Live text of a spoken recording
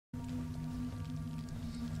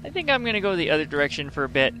I think I'm going to go the other direction for a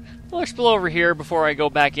bit. We'll explore over here before I go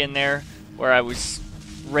back in there, where I was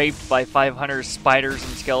raped by 500 spiders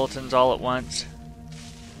and skeletons all at once.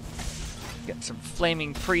 Got some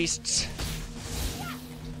flaming priests.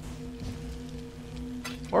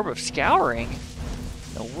 Orb of Scouring?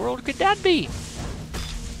 The world could that be?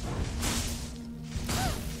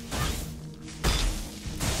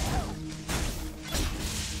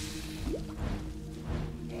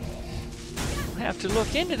 I have to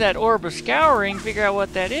look into that Orb of Scouring, figure out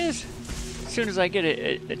what that is. As soon as I get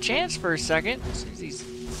a chance for a second. As soon as these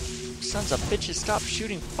sons of bitches stop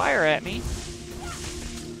shooting fire at me.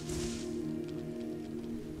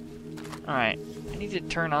 Alright, I need to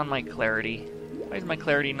turn on my clarity. Why is my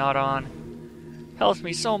clarity not on? Helps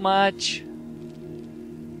me so much.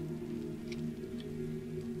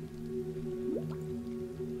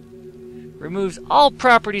 Removes all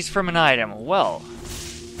properties from an item. Well,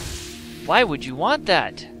 why would you want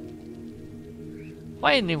that?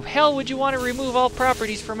 Why in the hell would you want to remove all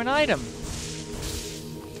properties from an item?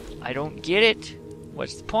 I don't get it.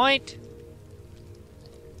 What's the point?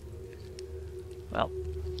 Well,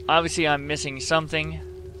 obviously I'm missing something.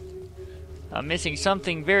 I'm missing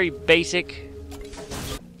something very basic.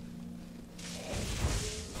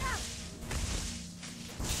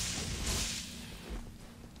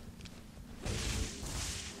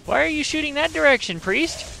 Why are you shooting that direction,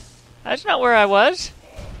 priest? That's not where I was.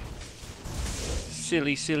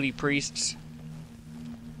 Silly, silly priests.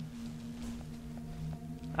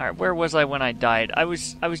 Alright, where was I when I died? I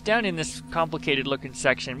was down in this complicated looking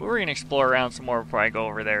section, but we're gonna explore around some more before I go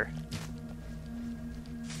over there.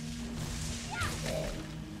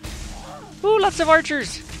 Ooh, lots of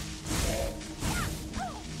archers!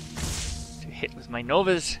 To hit with my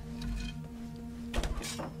novas.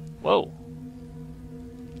 Whoa.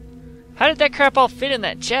 How did that crap all fit in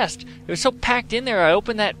that chest? It was so packed in there, I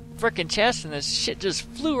opened that frickin' chest and this shit just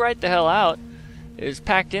flew right the hell out. It was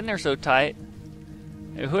packed in there so tight.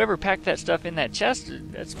 And whoever packed that stuff in that chest,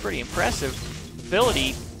 that's pretty impressive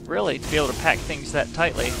ability, really, to be able to pack things that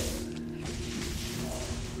tightly.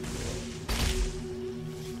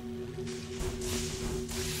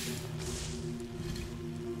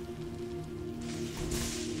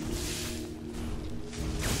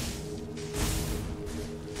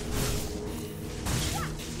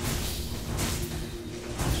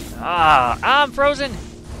 Ah, I'm frozen!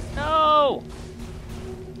 No!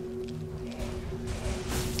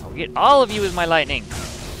 I'll get all of you with my lightning.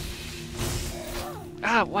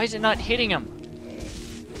 Ah, why is it not hitting him?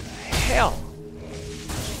 Hell!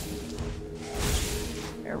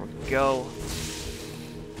 There we go.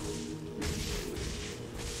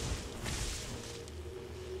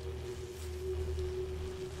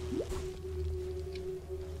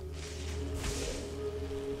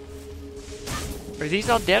 Are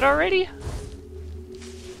these all dead already? How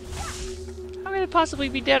could they possibly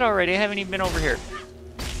be dead already? I haven't even been over here.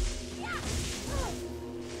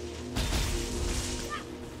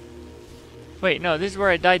 Wait, no, this is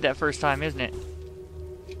where I died that first time, isn't it?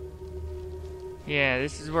 Yeah,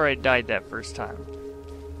 this is where I died that first time.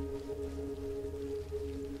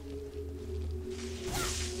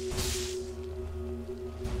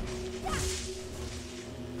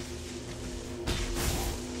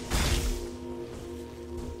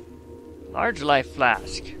 Large life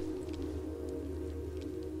flask.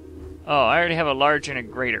 Oh, I already have a large and a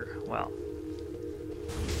greater. Well.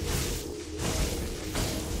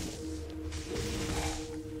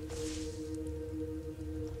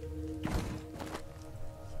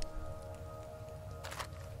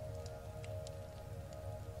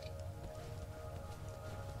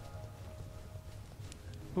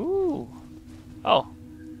 Ooh. Oh.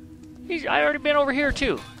 I already been over here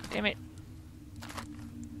too. Damn it.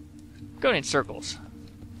 Going in circles.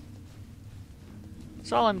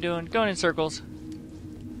 That's all I'm doing. Going in circles.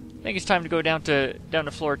 I think it's time to go down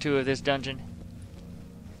to floor 2 of this dungeon.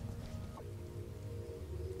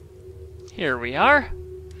 Here we are.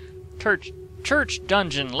 Church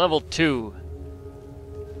dungeon level 2.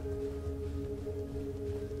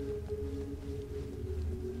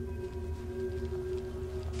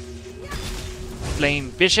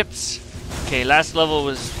 Flame bishops. Okay, last level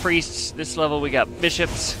was priests. This level we got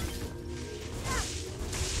bishops.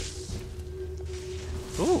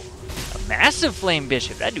 Ooh, a massive flame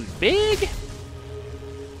bishop. That dude's big.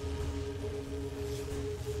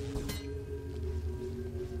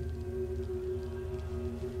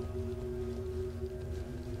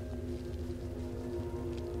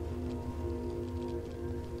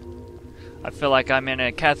 I feel like I'm in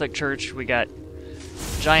a Catholic church. We got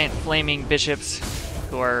giant flaming bishops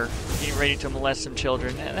who are getting ready to molest some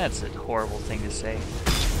children. And that's a horrible thing to say.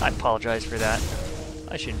 I apologize for that.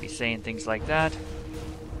 I shouldn't be saying things like that.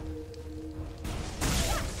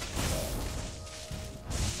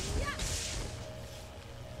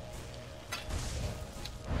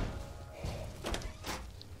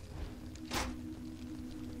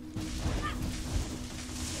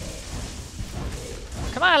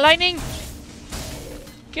 Come on, lightning!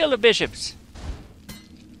 Kill the bishops.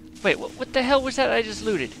 Wait, what the hell was that I just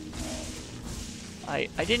looted? I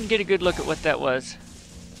didn't get a good look at what that was.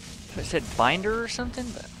 I said binder or something,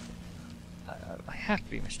 but I have to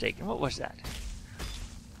be mistaken. What was that?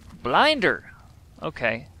 Blinder!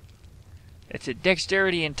 Okay. It's a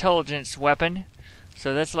dexterity intelligence weapon,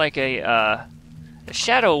 so that's like a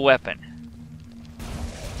shadow weapon.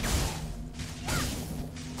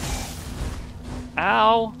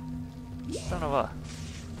 Ow! Son of a...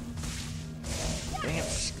 damn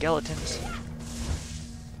skeletons.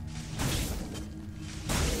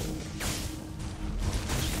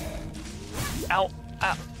 Ow!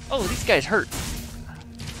 Ow! Oh, these guys hurt.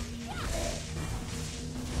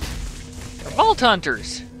 They're vault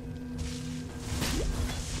hunters!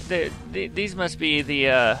 These must be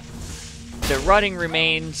the rotting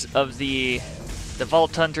remains of the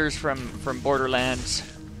vault hunters from Borderlands.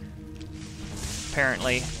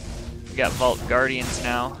 Apparently. We got vault guardians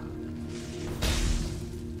now.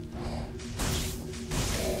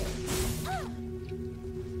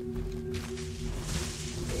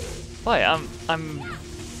 Boy, I'm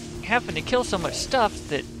having to kill so much stuff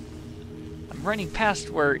that I'm running past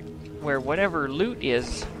where whatever loot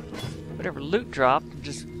is, whatever loot drop, I'm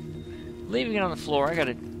just leaving it on the floor. I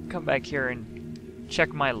gotta come back here and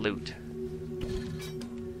check my loot.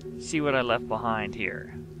 See what I left behind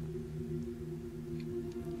here.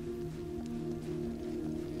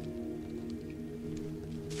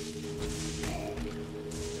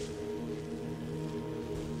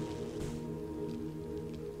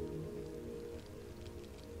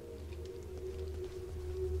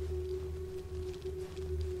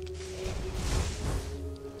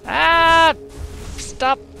 Ah!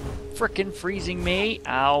 Stop frickin' freezing me.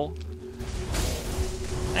 Ow.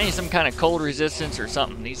 I need some kind of cold resistance or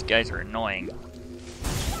something. These guys are annoying.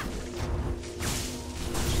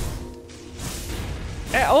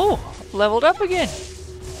 Oh! Leveled up again!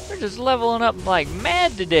 We're just leveling up like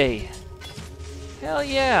mad today. Hell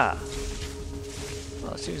yeah.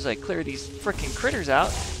 Well, as soon as I clear these frickin' critters out,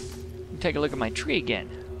 I can take a look at my tree again.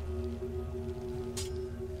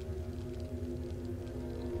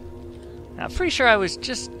 Now, I'm pretty sure I was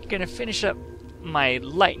just gonna finish up my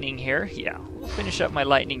lightning here. Yeah, we'll finish up my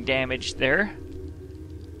lightning damage there.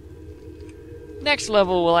 Next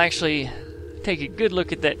level, we'll actually take a good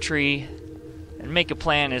look at that tree and make a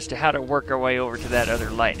plan as to how to work our way over to that other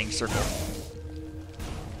lightning circle.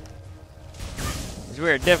 Because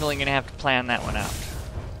we're definitely gonna have to plan that one out.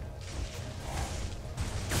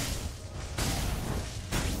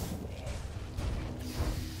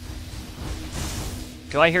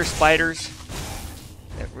 Do I hear spiders?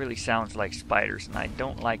 That really sounds like spiders, and I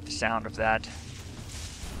don't like the sound of that.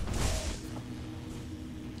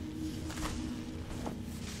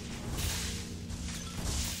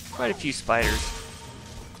 Quite a few spiders.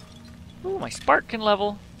 Ooh, my spark can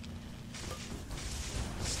level.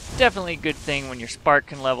 It's definitely a good thing when your spark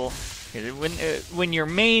can level. When your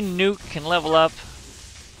main nuke can level up,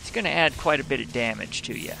 it's going to add quite a bit of damage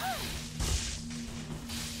to you.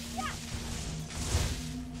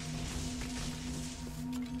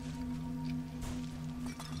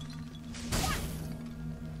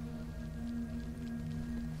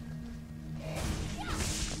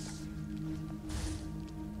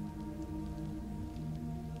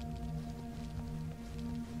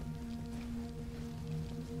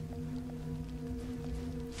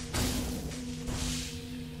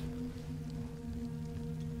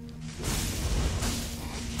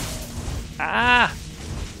 Ah!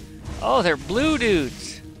 Oh, they're blue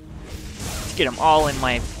dudes. Let's get them all in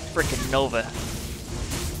my frickin' Nova.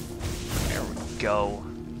 There we go.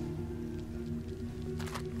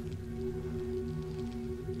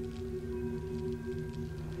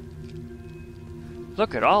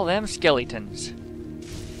 Look at all them skeletons.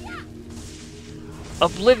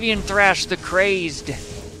 Oblivion Thrash the Crazed.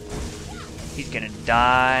 He's gonna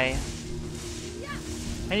die.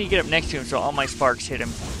 I need to get up next to him so all my sparks hit him.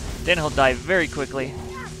 Then he'll die very quickly.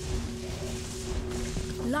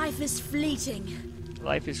 Life is fleeting.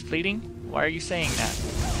 Life is fleeting? Why are you saying that?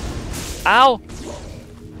 Ow!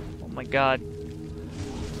 Oh my god.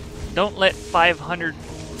 Don't let 500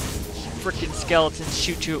 frickin' skeletons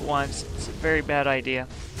shoot you at once. It's a very bad idea.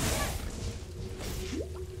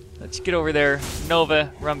 Let's get over there.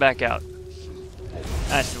 Nova, run back out.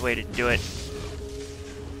 That's the way to do it.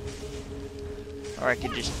 Or I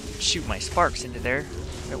could just shoot my sparks into there.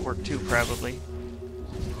 That'd work too, probably.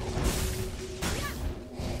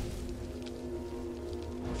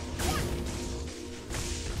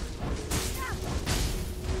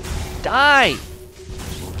 Die!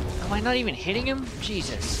 Am I not even hitting him?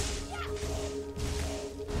 Jesus.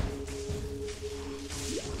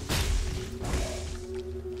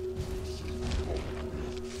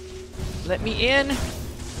 Let me in!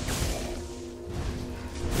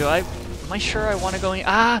 Am I sure I want to go in?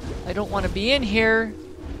 Ah! I don't want to be in here!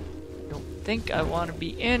 I don't think I want to be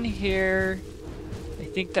in here. I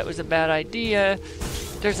think that was a bad idea.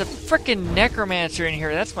 There's a frickin' necromancer in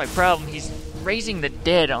here. That's my problem. He's raising the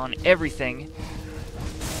dead on everything.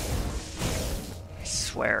 I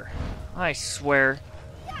swear. I swear.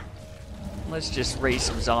 Let's just raise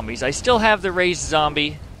some zombies. I still have the raised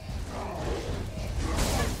zombie.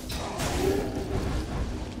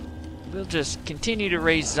 We'll just continue to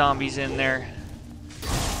raise zombies in there.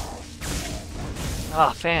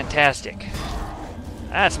 Ah, fantastic.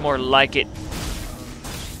 That's more like it.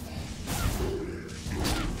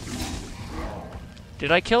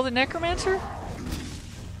 Did I kill the necromancer?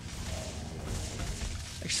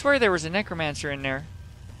 I swear there was a necromancer in there.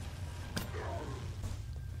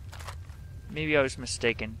 Maybe I was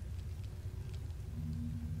mistaken.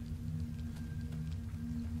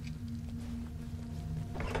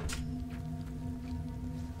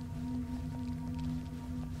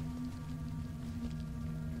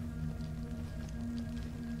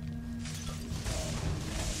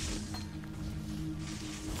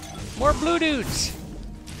 More blue dudes!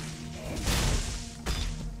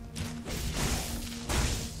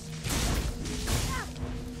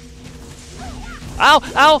 Ow!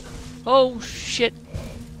 Ow! Oh shit.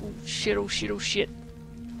 Oh shit, oh shit, oh shit.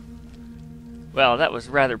 Well, that was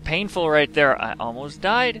rather painful right there. I almost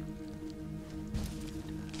died.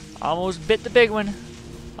 Almost bit the big one.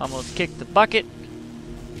 Almost kicked the bucket.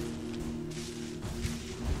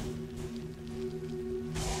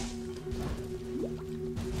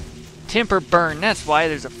 Temper burn, that's why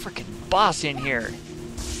there's a frickin' boss in here.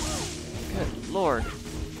 Good lord.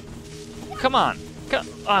 Come on.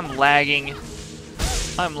 I'm lagging.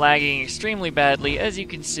 I'm lagging extremely badly, as you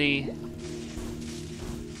can see.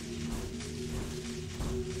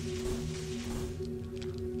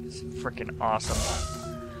 It's frickin'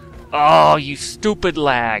 awesome. Oh, you stupid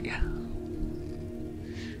lag.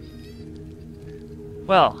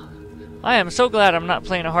 Well, I am so glad I'm not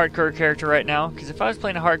playing a hardcore character right now, because if I was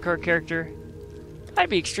playing a hardcore character,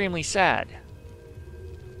 I'd be extremely sad.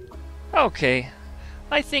 Okay,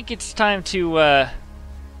 I think it's time to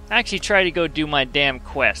actually try to go do my damn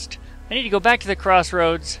quest. I need to go back to the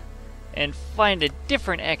crossroads and find a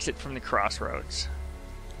different exit from the crossroads.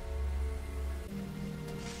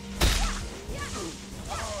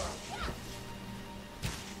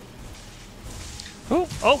 Ooh,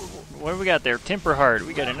 oh, what do we got there? Temper hard.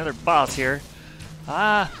 We got another boss here.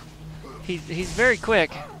 Ah, he's very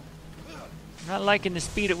quick. I'm not liking the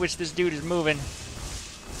speed at which this dude is moving.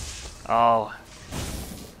 Oh,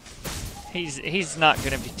 he's not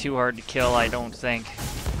gonna be too hard to kill, I don't think.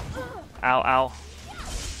 Ow, ow.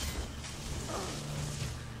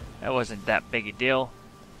 That wasn't that big a deal.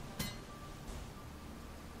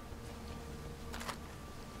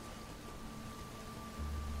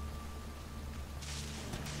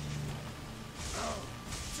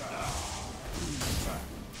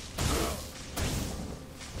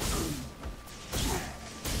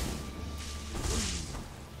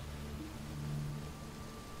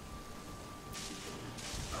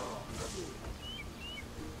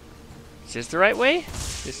 Is this the right way?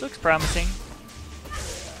 This looks promising.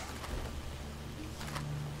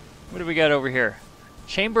 What do we got over here?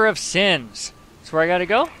 Chamber of Sins. That's where I gotta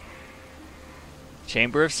go?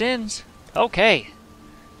 Chamber of Sins. Okay.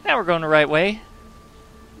 Now we're going the right way.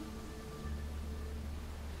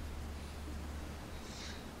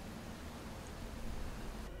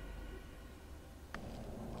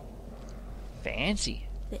 Fancy.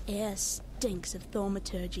 The air stinks of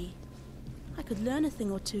thaumaturgy. I could learn a thing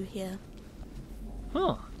or two here.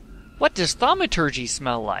 Huh. What does thaumaturgy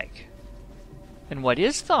smell like? And what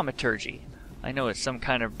is thaumaturgy? I know it's some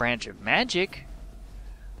kind of branch of magic.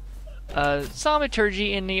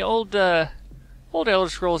 Thaumaturgy in the old Elder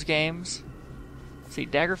Scrolls games. Let's see,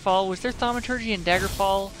 Daggerfall. Was there thaumaturgy in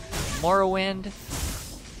Daggerfall? Morrowind?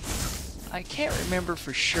 I can't remember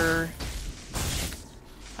for sure.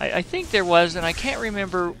 I think there was, and I can't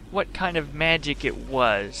remember what kind of magic it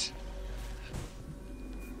was.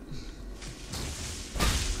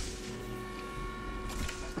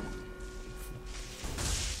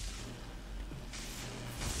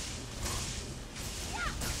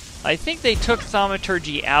 I think they took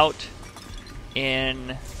Thaumaturgy out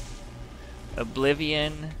in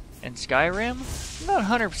Oblivion and Skyrim. I'm not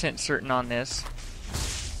 100% certain on this.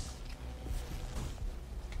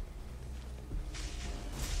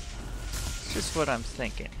 It's just what I'm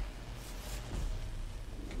thinking.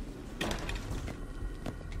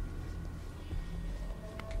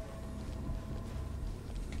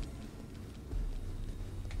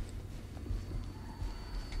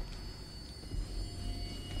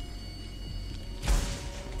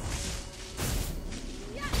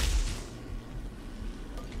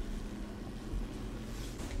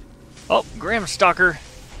 Oh, Grimstalker.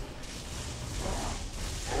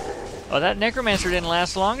 Oh, that Necromancer didn't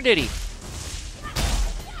last long, did he?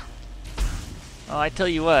 Oh, I tell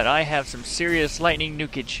you what, I have some serious lightning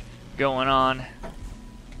nukage going on.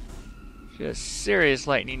 Just serious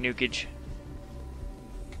lightning nukage.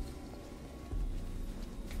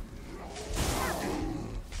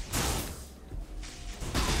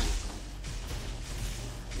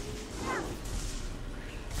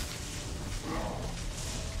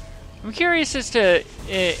 I'm curious as to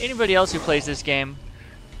anybody else who plays this game,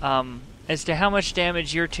 as to how much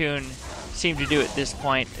damage your tune seemed to do at this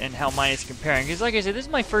point and how mine is comparing. Because like I said, this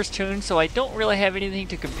is my first tune, so I don't really have anything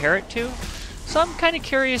to compare it to. So I'm kind of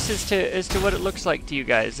curious as to what it looks like to you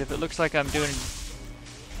guys. If it looks like I'm doing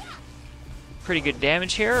pretty good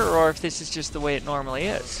damage here, or if this is just the way it normally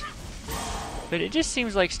is. But it just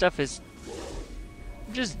seems like stuff is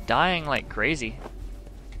just dying like crazy,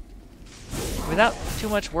 without too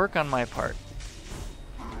much work on my part.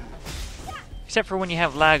 Except for when you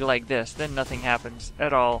have lag like this, then nothing happens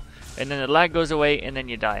at all. And then the lag goes away, and then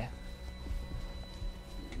you die.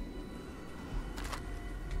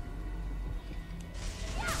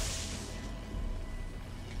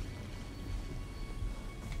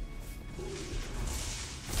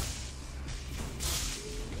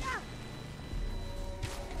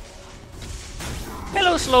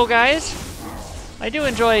 Hello, slow guys! I do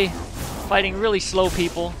enjoy fighting really slow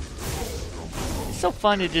people. It's so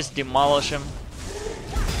fun to just demolish them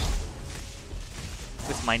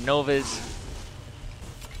with my novas.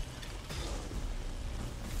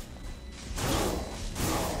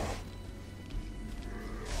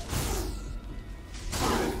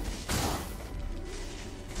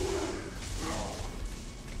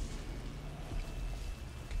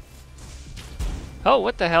 Oh,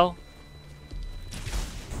 what the hell?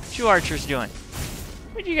 What you archers doing?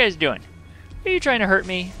 What are you guys doing? Are you trying to hurt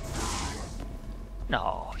me?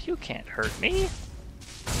 No, you can't hurt me.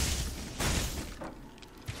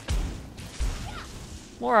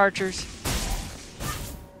 More archers.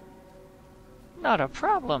 Not a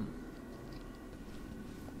problem.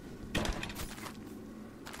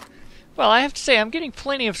 Well, I have to say, I'm getting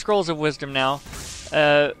plenty of Scrolls of Wisdom now.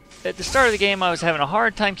 At the start of the game, I was having a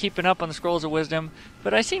hard time keeping up on the Scrolls of Wisdom,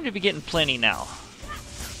 but I seem to be getting plenty now.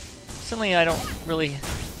 Suddenly, I don't really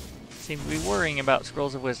seem to be worrying about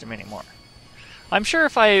Scrolls of Wisdom anymore. I'm sure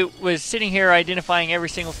if I was sitting here identifying every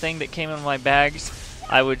single thing that came in my bags,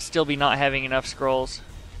 I would still be not having enough scrolls,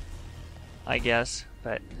 I guess,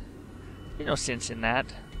 but there's no sense in that.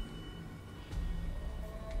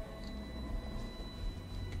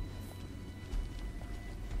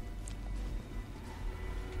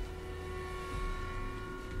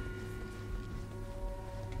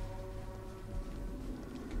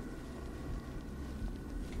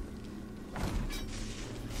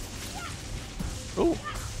 Ooh,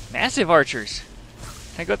 massive archers.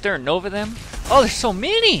 Can I go up there and nova them? Oh, there's so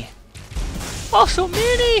many! Oh, so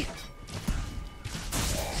many!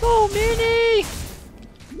 So many!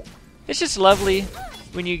 It's just lovely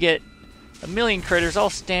when you get a million critters all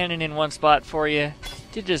standing in one spot for you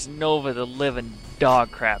to just nova the living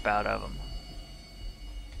dog crap out of them.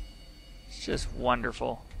 It's just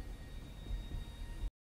wonderful.